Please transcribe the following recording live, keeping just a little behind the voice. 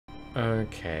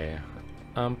Okay,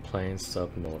 I'm playing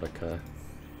Subnautica.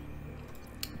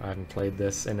 I haven't played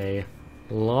this in a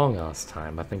long ass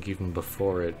time, I think even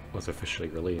before it was officially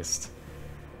released.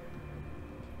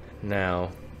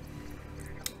 Now,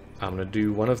 I'm gonna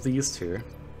do one of these two.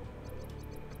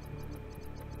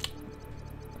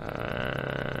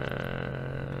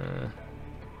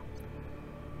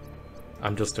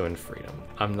 I'm just doing freedom.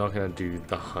 I'm not gonna do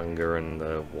the hunger and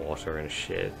the water and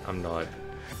shit.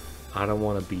 I don't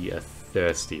want to be a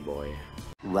thirsty boy.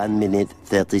 1 minute,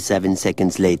 37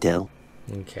 seconds later.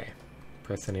 Okay.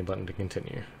 Press any button to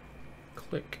continue.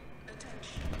 Click.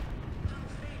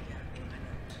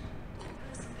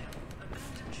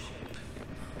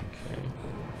 Okay.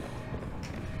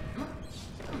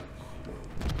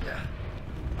 Yeah.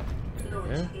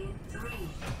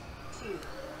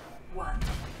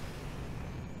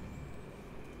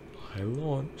 I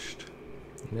launched.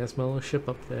 And there's my little ship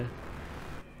up there.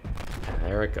 And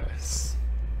there it goes.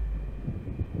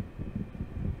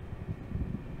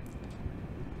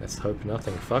 Let's hope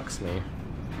nothing fucks me.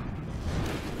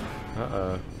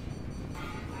 Uh-oh.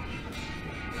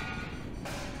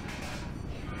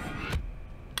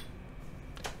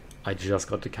 I just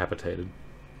got decapitated.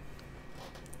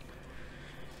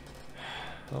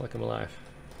 Oh, look, I'm alive.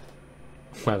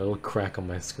 My little crack on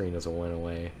my screen as it went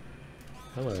away.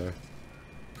 Hello.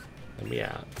 Let me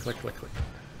out. Click, click, click.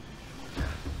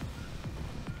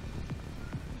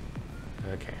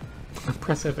 Okay.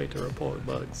 Press F8 to report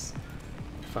bugs.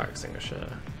 Fire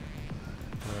extinguisher.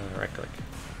 Right click.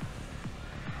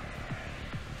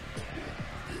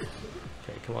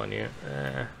 Okay, come on you.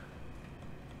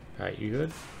 Alright, you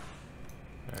good?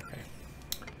 Okay.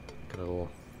 Got a little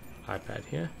iPad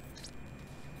here.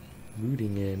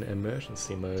 Booting in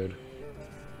emergency mode.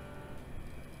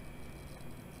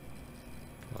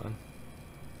 Come on.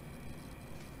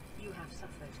 You have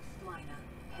suffered minor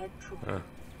head trauma.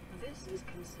 This is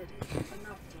considered an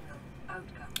optimal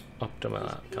outcome. Optimal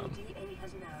outcome. PDA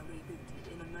has now rebooted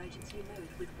in emergency mode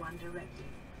with one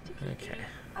directive to keep you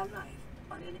alive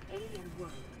on an alien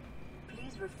world.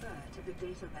 Please refer to the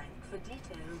data bank for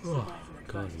detailed survival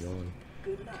advice. Yawn.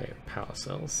 Good luck. Okay, power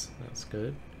cells. That's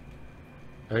good.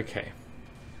 Okay.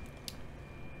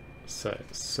 So,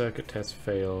 circuit test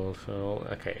failed. Oh,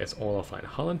 okay, it's all offline.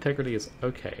 Hull integrity is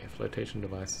okay. Flotation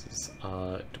devices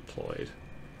are deployed.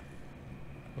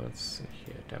 What's in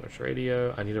here? Damaged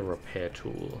radio. I need a repair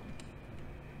tool.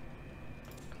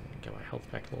 Get my health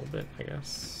back a little bit, I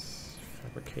guess.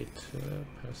 Fabricate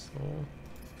personal.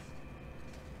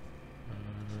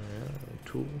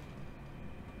 Tool.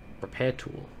 Repair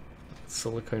tool.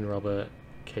 Silicone rubber,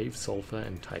 cave sulfur,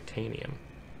 and titanium.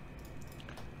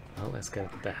 Well, let's get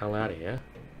the hell out of here.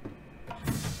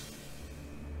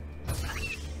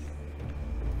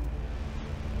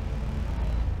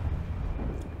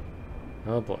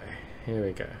 Oh boy, here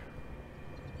we go.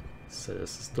 So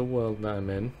this is the world that I'm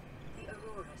in. The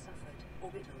Aurora suffered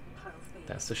orbital hull failure.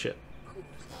 That's the ship. Cause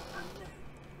unknown.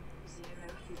 Zero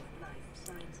human life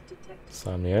signs detected.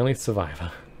 So I'm the only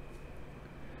survivor.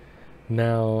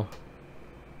 Now,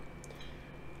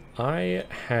 I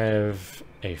have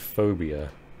a phobia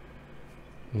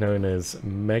known as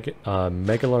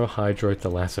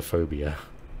megalohydrothalassophobia,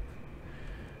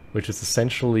 which is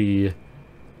essentially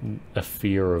a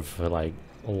fear of like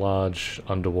large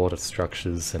underwater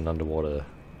structures and underwater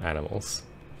animals,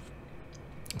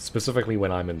 specifically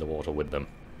when I'm in the water with them.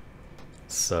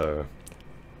 So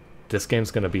this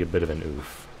game's going to be a bit of an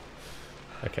oof.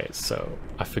 Okay, so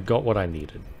I forgot what I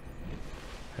needed.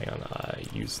 Hang on, I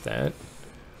used that.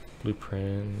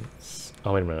 Blueprints.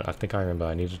 Oh, wait a minute. I think I remember.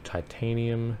 I needed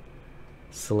titanium,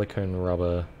 silicone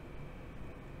rubber,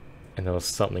 and there was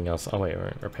something else. Oh, wait,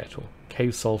 repair tool.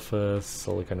 Cave sulfur,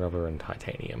 silicone rubber, and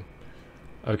titanium.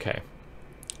 Okay.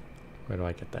 Where do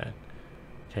I get that?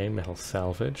 Okay, metal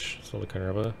salvage, silicone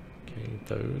rubber. Okay,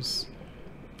 those.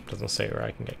 Doesn't say where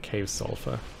I can get cave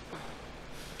sulfur.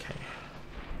 Okay.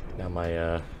 Now my,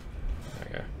 there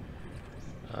we go.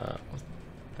 What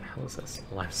the hell is this?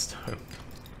 Limestone.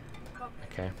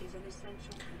 Okay.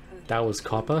 That was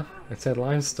copper. It said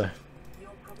limestone.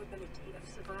 Your probability of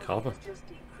survival Copper. has just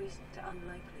increased to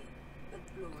unlikely but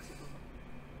plausible.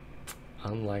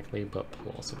 Unlikely but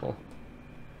plausible.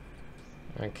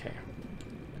 Okay.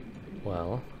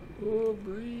 Well. Oh,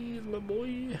 breathe, my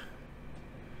boy.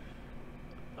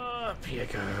 Up you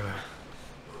go.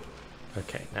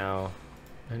 Okay, now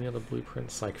any other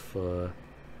blueprints like for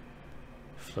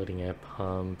floating air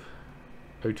pump,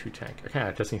 O2 tank. Okay,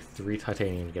 I just need 3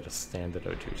 titanium to get a standard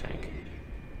O2 tank.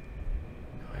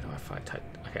 Where do I find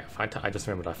okay, I just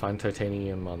remembered I find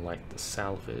titanium on like the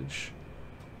salvage.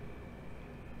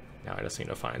 Now I just need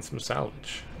to find some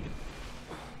salvage.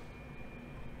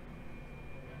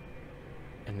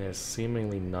 And there's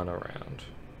seemingly none around.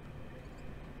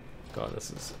 God, this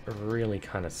is really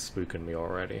kind of spooking me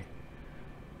already.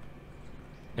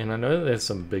 And I know that there's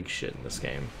some big shit in this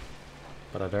game,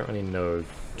 but I don't really know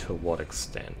to what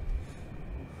extent.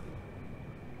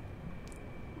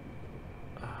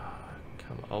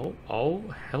 Oh,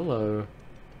 hello.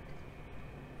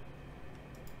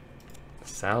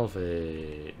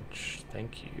 Salvage.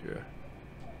 Thank you.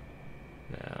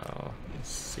 Now, let's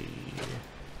see.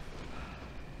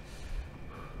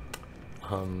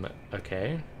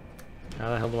 Okay. How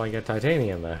the hell do I get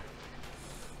titanium there?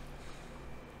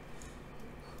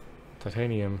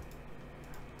 Titanium.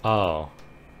 Oh.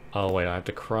 Oh, wait, I have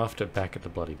to craft it back at the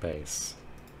bloody base.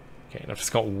 Okay, and I've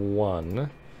just got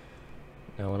one.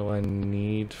 Now, what do I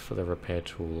need for the repair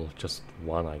tool? Just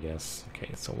one, I guess.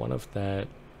 Okay, so one of that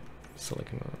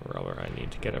silicon rubber. I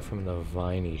need to get it from the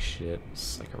viney shit.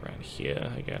 It's like around here,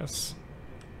 I guess.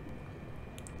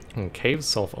 And cave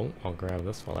sulfur. Oh, I'll grab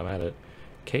this while I'm at it.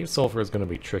 Cave sulfur is going to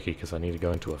be tricky because I need to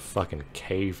go into a fucking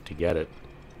cave to get it.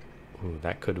 Ooh,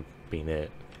 that could have been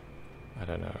it. I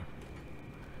don't know.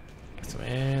 Get some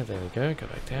air. There we go. Go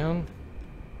back down.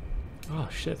 Oh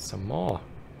shit, some more.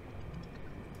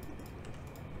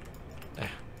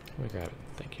 Let me grab it.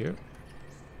 Thank you.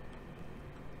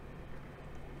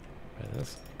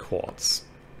 This quartz.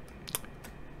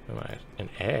 Alright, an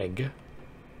egg.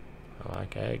 I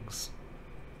like eggs.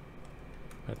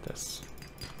 At this.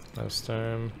 No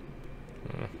stone.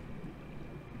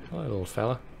 Hello, little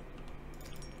fella.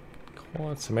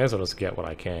 Quartz. I may as well just get what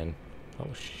I can.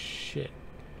 Oh shit.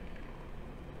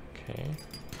 Okay.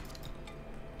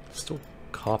 Still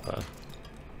copper.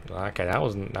 Okay, that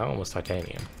one was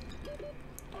titanium.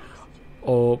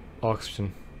 Oh,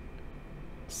 oxygen.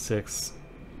 6.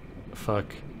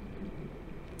 Fuck.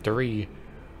 3.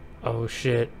 Oh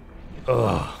shit.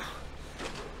 Ugh.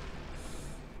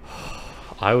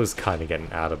 I was kind of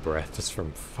getting out of breath just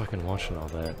from fucking watching all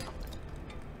that.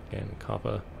 Again,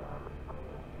 copper.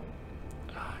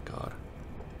 Ah, God.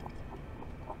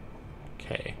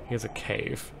 Okay, here's a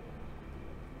cave.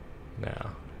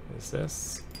 Now, is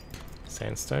this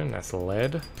sandstone? That's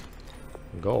lead.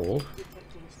 Gold.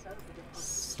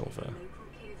 Silver.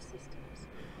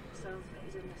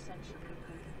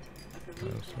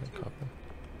 Copper.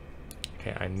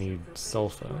 Okay, I need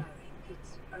sulfur.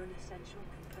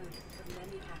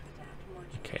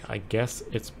 Okay, I guess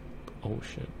it's... Oh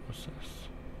shit, what's this?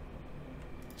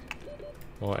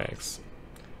 More eggs.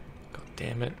 God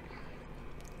damn it.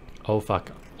 Oh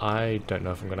fuck, I don't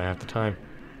know if I'm gonna have the time.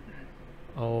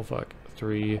 Oh fuck,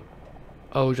 3.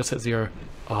 Oh, just hit 0.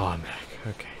 Oh, man.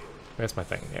 Okay. Where's my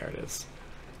thing? There it is.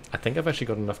 I think I've actually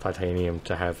got enough titanium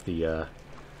to have the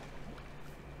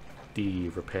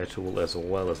repair tool as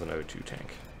well as an O2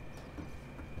 tank.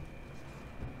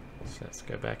 So let's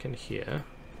go back in here.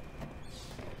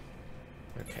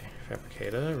 Okay,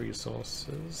 fabricator,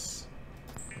 resources.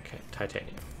 Okay,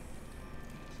 titanium.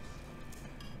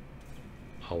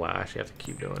 Oh wow, I actually have to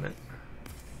keep doing it.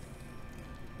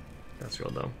 That's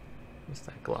real dumb. What's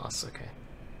that? Glass, okay.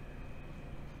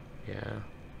 Yeah.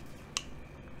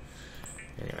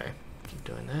 Anyway, keep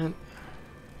doing that.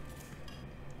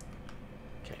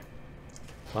 Okay.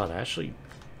 Wow, that actually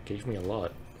gave me a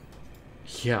lot.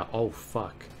 Yeah, oh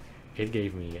fuck. It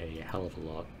gave me a hell of a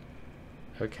lot.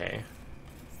 Okay.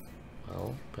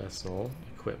 Well, personal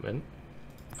equipment.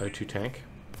 O2 tank.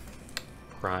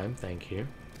 Prime, thank you.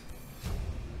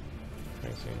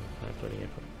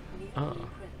 Oh.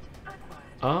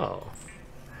 Oh.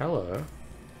 Hello.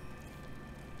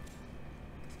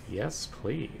 Yes,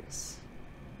 please.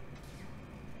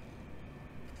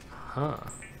 Huh.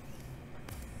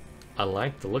 I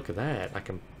like the look of that. I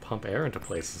can pump air into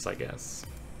places, I guess.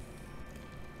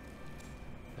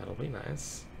 That'll be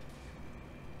nice.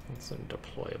 And some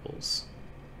deployables.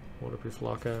 Waterproof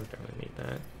locker, don't really need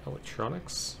that.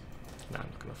 Electronics? Nah, I'm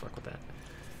not gonna fuck with that.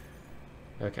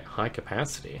 Okay, high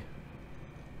capacity.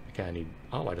 Okay, I need...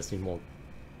 Oh, I just need more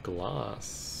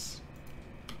glass.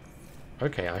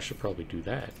 Okay, I should probably do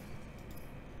that.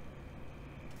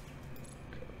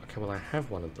 Okay, well I have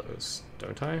one of those,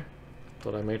 don't I?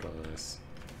 Thought I made one of those.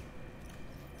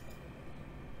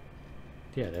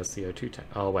 Yeah, there's the O2 tank.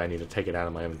 Oh wait, I need to take it out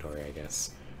of my inventory, I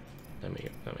guess. Let me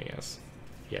guess.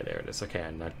 Yeah, there it is. Okay,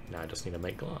 and now I just need to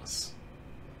make glass.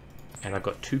 And I've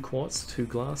got 2 quartz, 2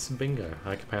 glass, bingo.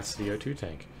 High capacity O2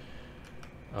 tank.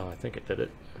 Oh, I think it did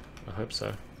it. I hope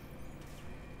so.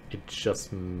 It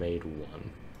just made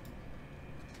 1.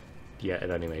 Yeah, it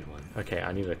only made 1. Okay,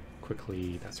 I need to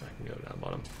quickly... That's right, I can go down the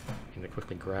bottom. I need to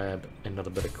quickly grab another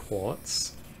bit of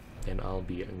quartz. Then I'll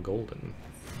be golden.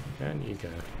 Down you go.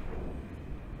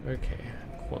 Okay,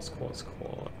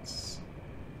 quartz.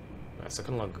 It's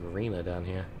looking a lot greener down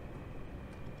here.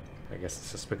 I guess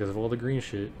it's just because of all the green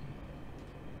shit.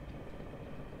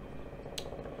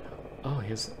 Oh,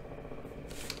 here's...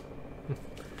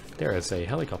 There is a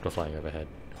helicopter flying overhead.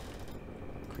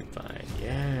 Creepvine.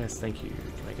 Yes, thank you.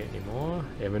 Can I get any more?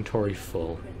 Inventory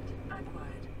full.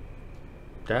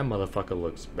 That motherfucker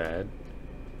looks bad.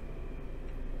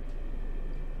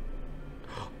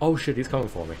 Oh shit, he's coming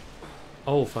for me.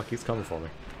 Oh fuck, he's coming for me.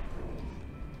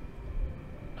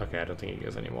 Okay, I don't think he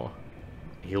goes anymore.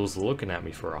 He was looking at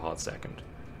me for a hot second.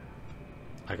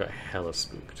 I got hella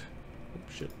spooked. Oh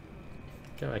shit.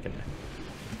 Get back in there.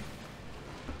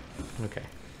 Okay.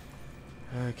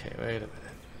 Okay, wait a minute.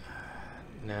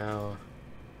 Now,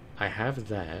 I have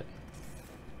that.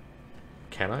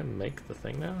 Can I make the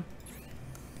thing now?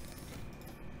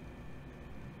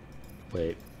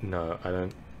 Wait, no, I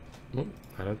don't...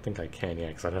 I don't think I can yet,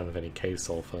 because I don't have any cave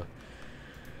sulfur.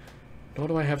 Nor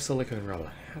do I have silicone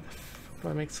rubber. How the fuck do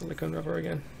I make silicone rubber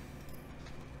again?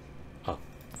 Oh,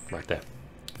 right there.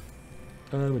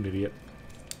 I'm an idiot.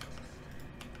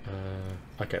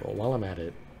 Okay, well, while I'm at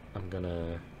it, I'm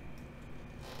gonna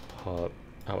pop...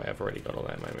 Oh, wait, I've already got all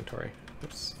that in my inventory.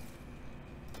 Oops.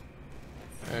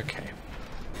 Okay.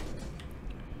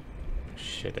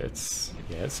 Shit, it's...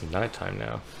 Yeah, it's nighttime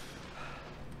now.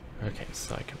 Okay,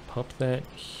 so I can pop that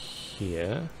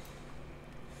here.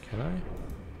 Can I?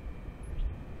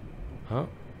 Oh,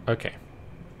 okay.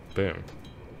 Boom.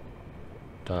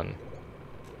 Done.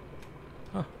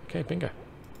 Oh, okay, bingo.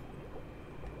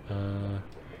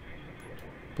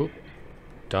 Boop.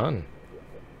 Done.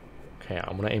 Okay,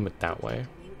 I'm gonna aim it that way.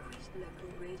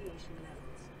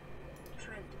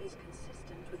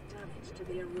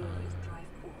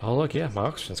 Oh look, yeah, my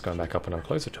oxygen's going back up and I'm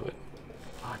closer to it.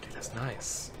 Oh, dude, that's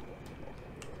nice.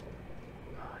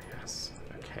 Oh, yes.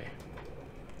 Okay.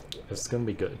 This is gonna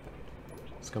be good.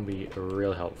 It's gonna be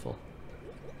real helpful.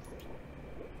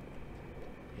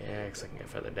 Yeah, because I can get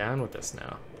further down with this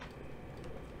now.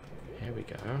 Here we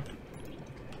go.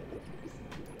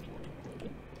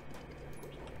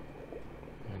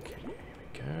 Okay, here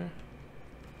we go.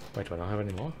 Wait, do I not have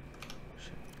any more?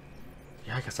 Shit.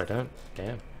 Yeah, I guess I don't.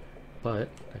 Damn. But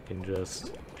I can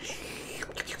just...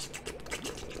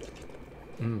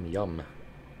 yum.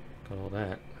 Got all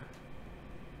that.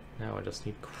 Now I just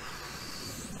need...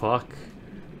 Fuck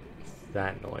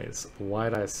that noise.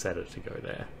 Why'd I set it to go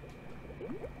there?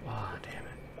 Ah, oh, damn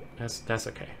it. That's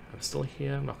okay. I'm still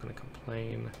here. I'm not going to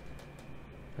complain.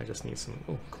 I just need some...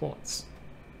 Oh, quartz.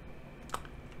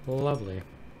 Lovely.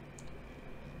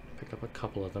 Pick up a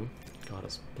couple of them. God,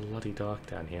 it's bloody dark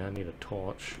down here. I need a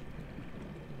torch.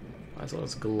 Why is all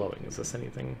this glowing? Is this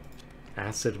anything?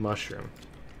 Acid mushroom.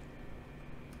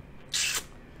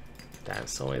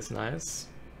 That's always nice.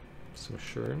 Some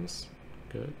shrooms.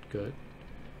 Good, good.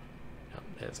 Yep,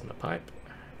 there's my pipe.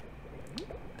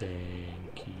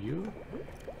 Thank you.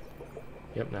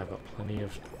 Yep, now I've got plenty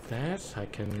of that. I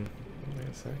can... Wait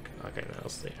a sec. Okay, now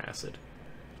it's the acid.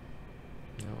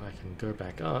 Now I can go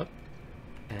back up,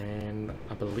 and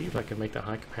I believe I can make the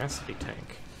high capacity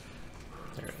tank.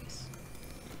 There it is.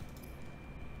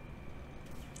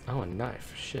 Oh, a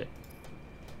knife. Shit.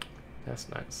 That's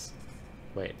nice.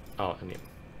 Wait. Oh, I need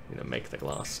to make the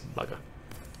glass. Bugger.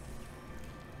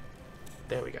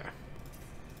 There we go.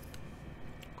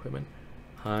 Equipment.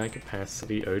 High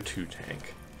capacity O2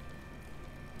 tank.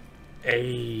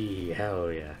 Hey,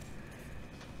 hell yeah.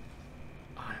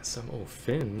 Oh, and some old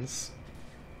fins.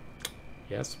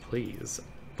 Yes, please.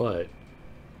 But,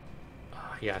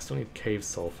 yeah, I still need cave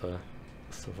sulfur.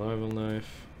 Survival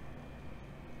knife.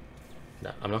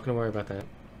 No, I'm not going to worry about that.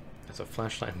 There's a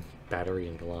flashlight, battery,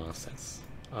 and glass. That's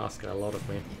asking a lot of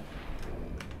me.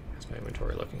 How's my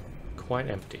inventory looking? Quite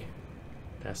empty.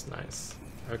 That's nice.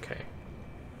 Okay.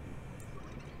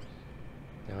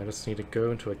 Now I just need to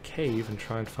go into a cave and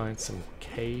try and find some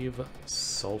cave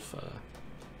sulfur.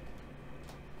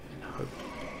 And hope...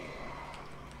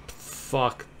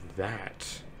 Fuck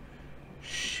that.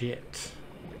 Shit.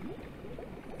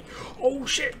 Oh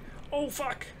shit! Oh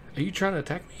fuck! Are you trying to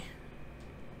attack me?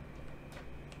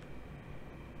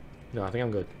 No, I think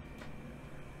I'm good.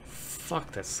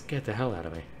 Fuck, that scared the hell out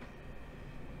of me.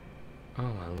 Oh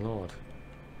my lord.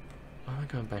 Why am I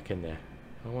going back in there?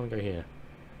 I don't want to go here.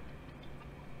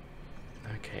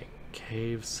 Okay,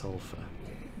 cave sulfur.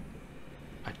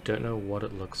 I don't know what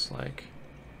it looks like.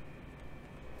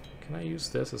 Can I use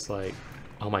this as like...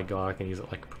 Oh my god, I can use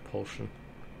it like propulsion.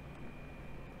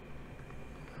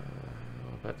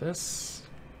 What about this?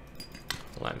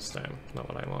 Limestone. Not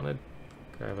what I wanted.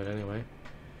 Grab it anyway.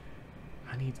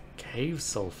 I need cave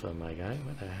sulfur, my guy.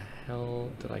 Where the hell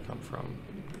did I come from?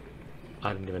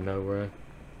 I didn't even know where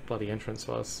bloody entrance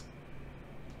was.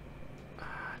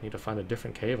 I need to find a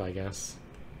different cave, I guess.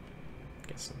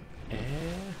 Get some air.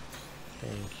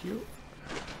 Thank you.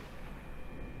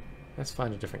 Let's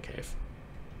find a different cave.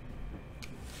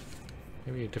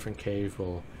 Maybe a different cave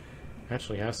will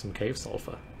actually have some cave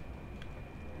sulfur.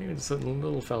 Maybe this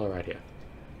little fella right here.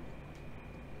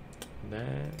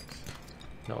 That.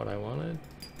 Not what I wanted.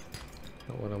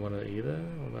 Not what I wanted either.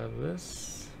 What about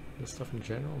this? This stuff in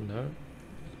general? No.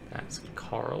 That's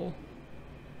coral.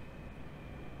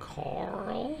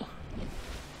 Coral.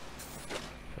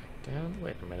 Back down.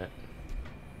 Wait a minute.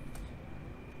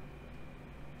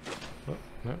 Oh,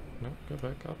 no, no. Go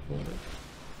back up a little bit.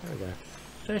 There we go.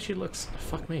 That actually looks.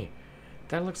 Fuck me.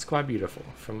 That looks quite beautiful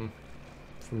from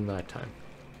nighttime.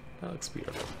 That looks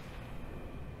beautiful.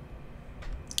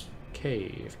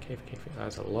 Cave.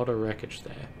 There's a lot of wreckage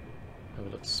there. I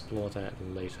will explore that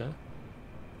later.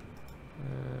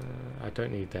 I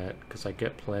don't need that because I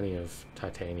get plenty of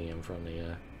titanium from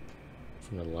the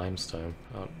limestone.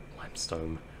 Oh,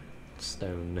 limestone.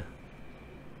 Stone.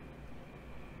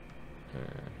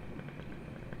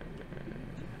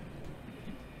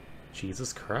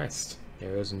 Jesus Christ.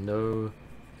 There is no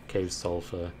cave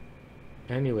sulfur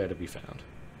anywhere to be found.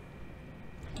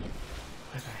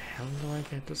 Where the hell do I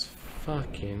get this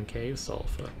fucking cave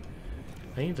sulfur?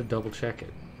 I need to double check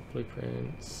it.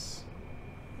 Blueprints.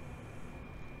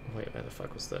 Wait, where the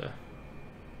fuck was the...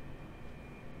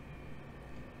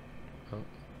 Oh.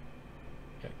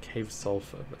 Yeah, cave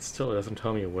sulfur. But still, it doesn't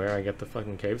tell me where I get the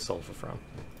fucking cave sulfur from.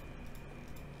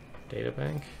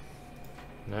 Databank?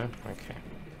 No? Okay.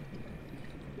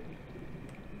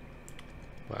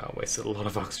 Wow, wasted a lot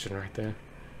of oxygen right there.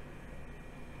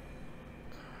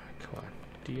 Come on.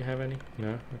 Do you have any?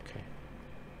 No? Okay.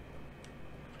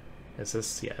 Is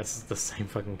this... Yeah, this is the same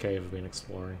fucking cave I've been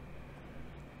exploring.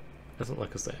 Doesn't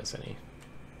look as though there's any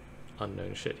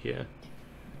unknown shit here.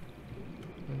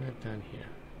 What down here?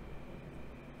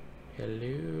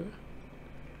 Hello?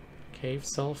 Cave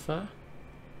sulfur?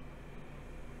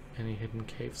 Any hidden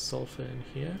cave sulfur in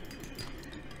here?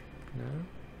 No?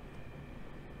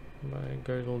 Might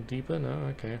go a little deeper?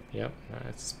 No? Okay. Yep.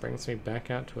 That brings me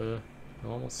back out to a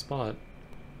normal spot.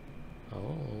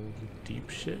 Oh,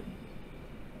 deep shit.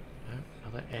 Oh,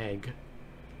 another egg.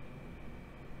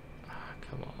 Ah,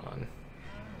 come on.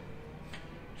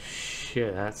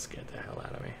 Shit, that scared the hell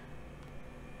out of me.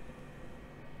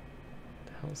 What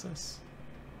the hell is this?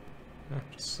 Oh,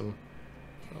 just some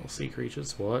little sea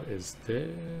creatures. What is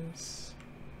this?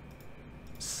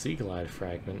 Sea glide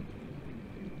fragment.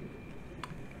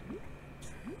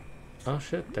 Oh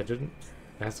shit, that didn't...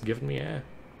 That's given me air.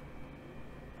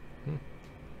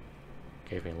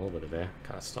 Gave me a little bit of air.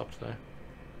 Kind of stopped there.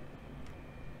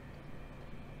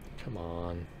 Come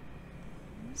on.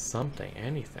 Something,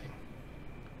 anything.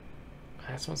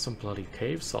 I just want some bloody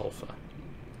cave sulfur.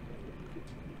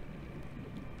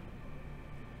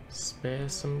 Spare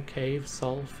some cave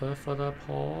sulfur for the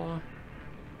poor.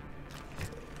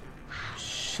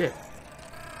 Shit.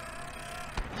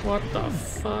 What the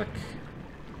fuck?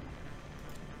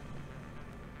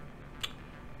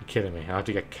 You kidding me? I have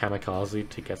to get kamikaze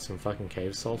to get some fucking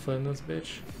cave sulfur in this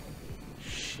bitch?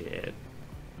 Shit.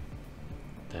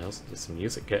 The hell's this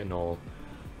music getting all...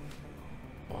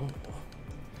 Oh.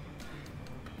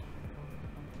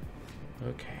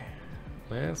 Okay.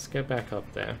 Let's get back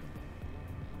up there.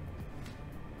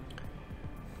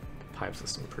 Pipe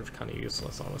system proved kind of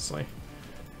useless, honestly.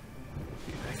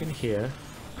 Back in here.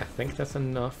 I think that's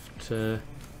enough to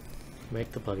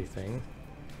make the bloody thing.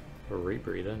 A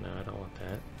rebreather? No, I don't want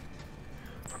that.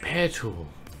 Repair tool!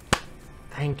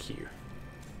 Thank you.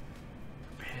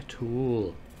 Repair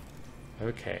tool.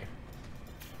 Okay.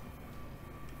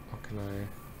 What can I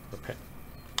repair?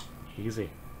 Easy.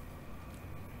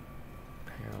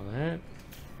 Repair all that.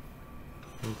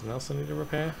 Anything else I need to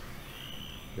repair?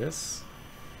 This?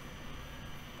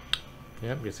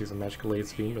 Yep, just use a magical lead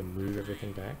speed to move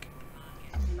everything back.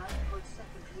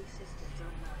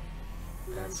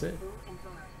 That's it.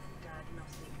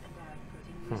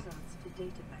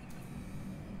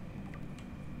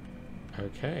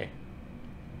 Okay.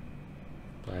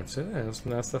 That's it.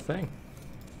 That's the thing.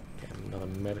 Get another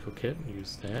medical kit.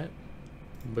 Use that.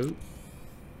 Boop.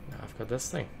 Now I've got this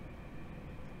thing.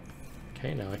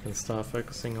 Okay, now I can start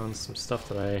focusing on some stuff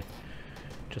that I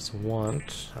just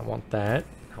want. I want that.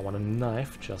 I want a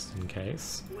knife just in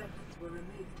case. Weapons were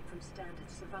removed from standard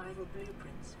survival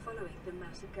blueprints following the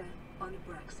massacre on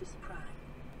Abraxas Prime.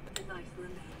 The knife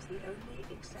remains the only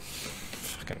exception.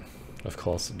 Fucking, of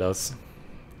course it does.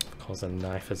 Of course a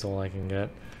knife is all I can get.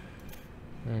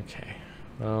 Okay,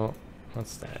 well,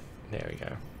 what's that? There we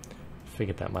go.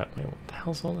 Figured that might... Wait, what the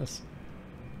hell's all this?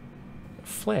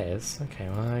 Flares? Okay,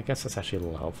 well I guess that's actually a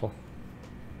little helpful.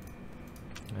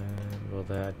 Well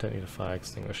there, I don't need a fire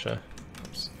extinguisher.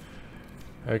 Oops.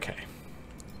 Okay.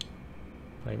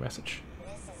 Play message.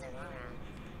 This is Aurora.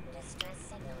 Distress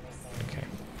signal received. Okay.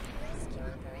 Rescue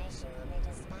operation will be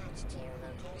dispatched to your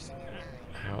location in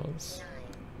 9 Hours.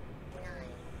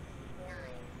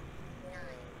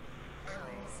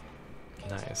 hours.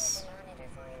 Nice. Continue to monitor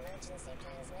for emergency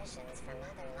transmissions from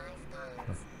other life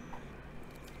pods.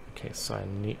 Okay, so I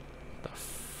need... the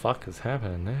fuck is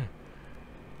happening there?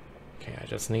 Okay, I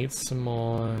just need some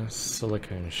more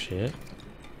silicone shit.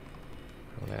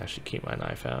 I'm gonna actually keep my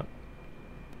knife out.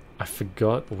 I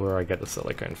forgot where I get the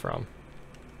silicone from.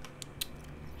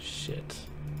 Shit.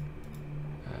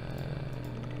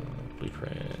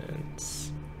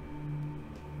 Blueprints.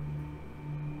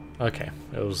 Okay,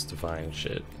 it was divine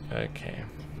shit. Okay.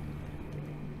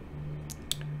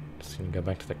 Just gonna go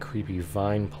back to the creepy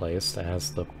vine place that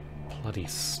has the bloody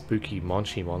spooky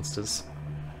Monchi monsters.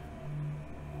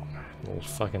 Will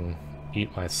fucking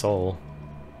eat my soul.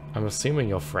 I'm assuming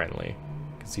you're friendly,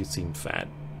 because you seem fat.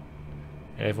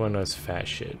 And everyone knows fat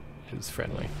shit is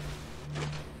friendly.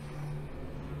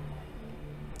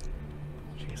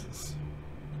 Jesus.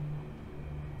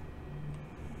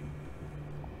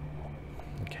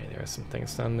 Okay, there are some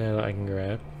things down there that I can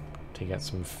grab to get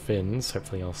some fins.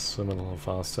 Hopefully I'll swim a little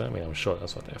faster. I mean, I'm sure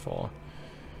that's what they're for.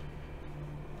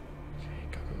 Okay,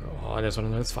 go, go, go. Oh, there's one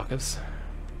of those fuckers.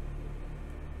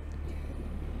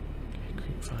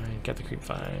 Fine, get the creep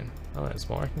vine. Oh, there's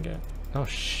more I can get. Oh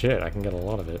shit, I can get a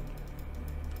lot of it.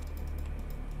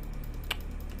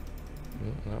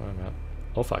 No, I'm out.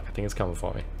 Oh fuck, I think it's coming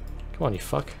for me. Come on, you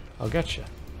fuck. I'll get you.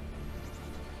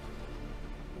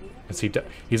 Is he dead?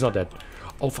 He's not dead.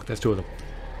 Oh fuck, there's two of them.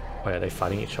 Wait, are they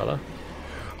fighting each other?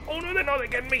 Oh no, they're not. They're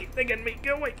getting me. They're getting me.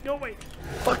 Go away. Go away.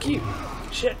 Fuck you.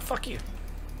 Shit, fuck you.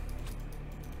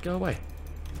 Go away.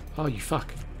 Oh, you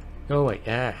fuck. Go away.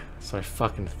 Yeah, that's what I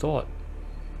fucking thought.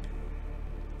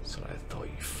 That's what I thought,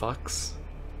 you fucks.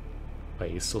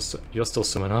 Wait, you're still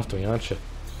swimming after me, aren't you?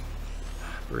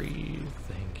 Breathe,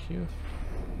 thank you.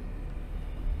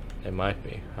 It might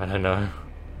be. I don't know.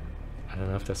 I don't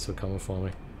know if they're still coming for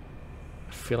me.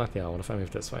 I feel like they are. What if I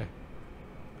move this way?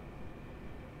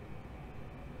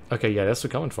 Okay, yeah, they're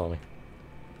still coming for me.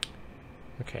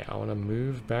 Okay, I want to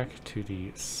move back to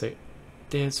the...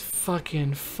 There's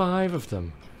fucking 5 of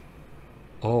them.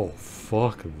 Oh,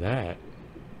 fuck that.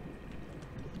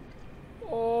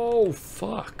 Oh,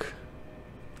 fuck.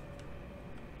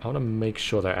 I want to make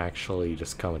sure they're actually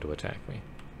just coming to attack me.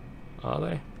 Are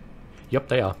they? Yep,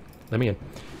 they are. Let me in.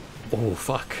 Oh,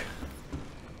 fuck.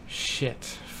 Shit.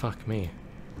 Fuck me.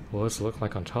 What does it look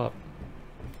like on top?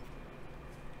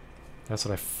 That's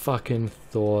what I fucking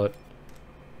thought.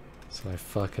 That's what I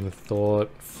fucking thought.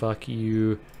 Fuck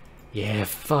you. Yeah,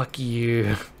 fuck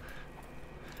you.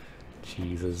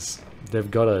 Jesus. They've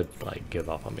got to, like, give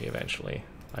up on me eventually.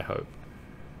 I hope.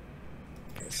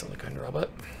 Okay, silicone rubber.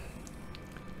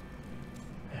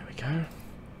 There we go.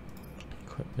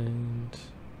 Equipment.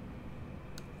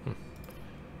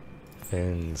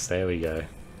 Fins. There we go.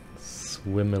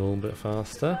 Swim a little bit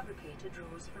faster.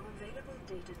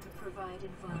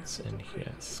 What's in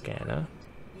here? Scanner.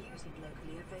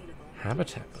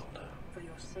 Habitat builder.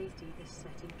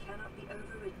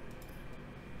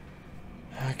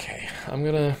 Okay, I'm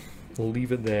gonna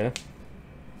leave it there.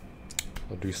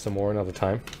 We'll do some more another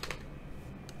time.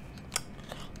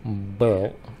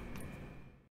 But